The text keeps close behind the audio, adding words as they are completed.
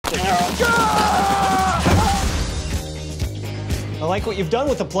I like what you've done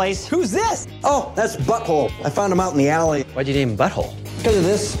with the place. Who's this? Oh, that's Butthole. I found him out in the alley. Why'd you name him Butthole? Because of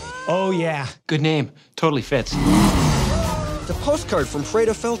this. Oh, yeah. Good name. Totally fits. It's a postcard from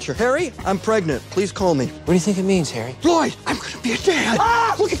Freda Felcher. Harry, I'm pregnant. Please call me. What do you think it means, Harry? Lloyd, I'm gonna be a dad.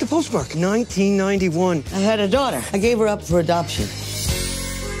 Ah! Look at the postmark. 1991. I had a daughter. I gave her up for adoption.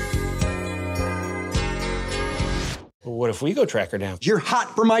 Well, what if we go track her down? You're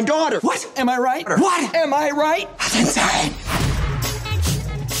hot for my daughter. What? Am I right? What? Am I right? That's insane.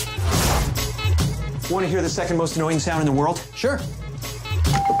 Want to hear the second most annoying sound in the world? Sure.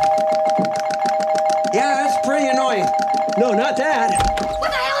 Yeah, that's pretty annoying. No, not that.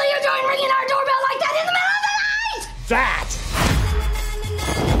 What the hell are you doing ringing our doorbell like that in the middle of the night? That!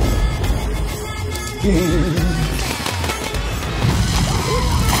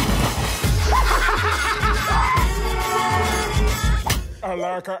 I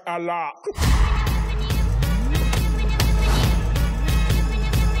like her a lot.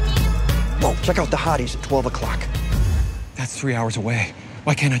 Whoa, check out the hotties at 12 o'clock. That's 3 hours away.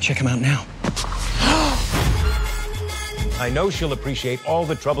 Why can't I check him out now? I know she'll appreciate all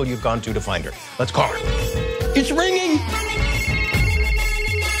the trouble you've gone to find her. Let's call her. It's ringing.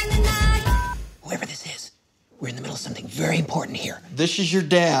 Whoever this is, we're in the middle of something very important here. This is your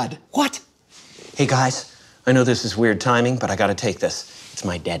dad. What? Hey, guys. I know this is weird timing, but I gotta take this. It's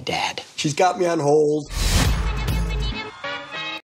my dad. She's got me on hold.